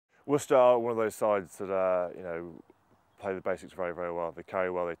Worcester are one of those sides that play the basics very, very well. They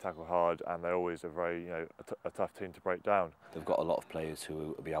carry well, they tackle hard, and they're always a very a tough team to break down. They've got a lot of players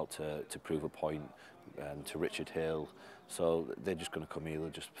who will be out to prove a point, to Richard Hill. So they're just going to come here, they'll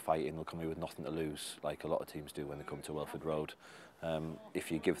just fight in, they'll come here with nothing to lose, like a lot of teams do when they come to Welford Road. If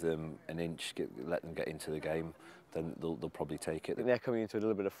you give them an inch, let them get into the game, then they'll probably take it. I think they're coming into a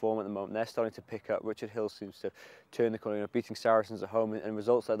little bit of form at the moment. They're starting to pick up. Richard Hill seems to turn the corner, beating Saracens at home, and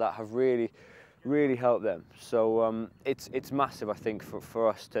results like that have really helped them. So it's massive, I think, for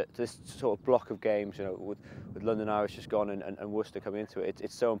us to this sort of block of games, with London Irish just gone and Worcester coming into it.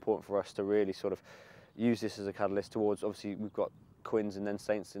 It's so important for us to really sort of use this as a catalyst towards, obviously we've got Quins and then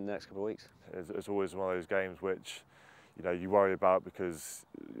Saints in the next couple of weeks. It's always one of those games which you worry about, because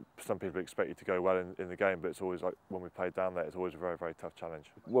some people expect you to go well in the game, but it's always like when we played down there, it's always a very, very tough challenge.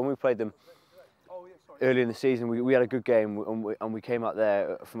 When we played them early in the season, we had a good game, and we came out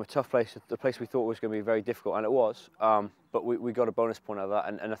there from a tough place, the place we thought was going to be very difficult, and it was, but we got a bonus point out of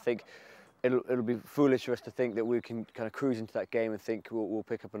that, and I think it'll be foolish for us to think that we can kind of cruise into that game and think we'll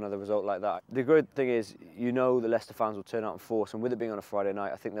pick up another result like that. The good thing is, the Leicester fans will turn out in force, and with it being on a Friday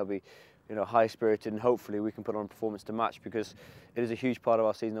night, I think they'll be high-spirited, and hopefully we can put on a performance to match, because it is a huge part of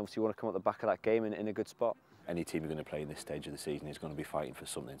our season. Obviously, we want to come at the back of that game in a good spot. Any team you're going to play in this stage of the season is going to be fighting for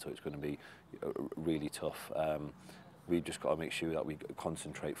something, so it's going to be really tough. We've just got to make sure that we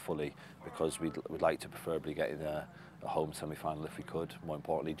concentrate fully, because we'd like to preferably get in a home semi-final if we could. More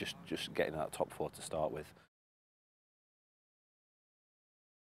importantly, just getting that top four to start with.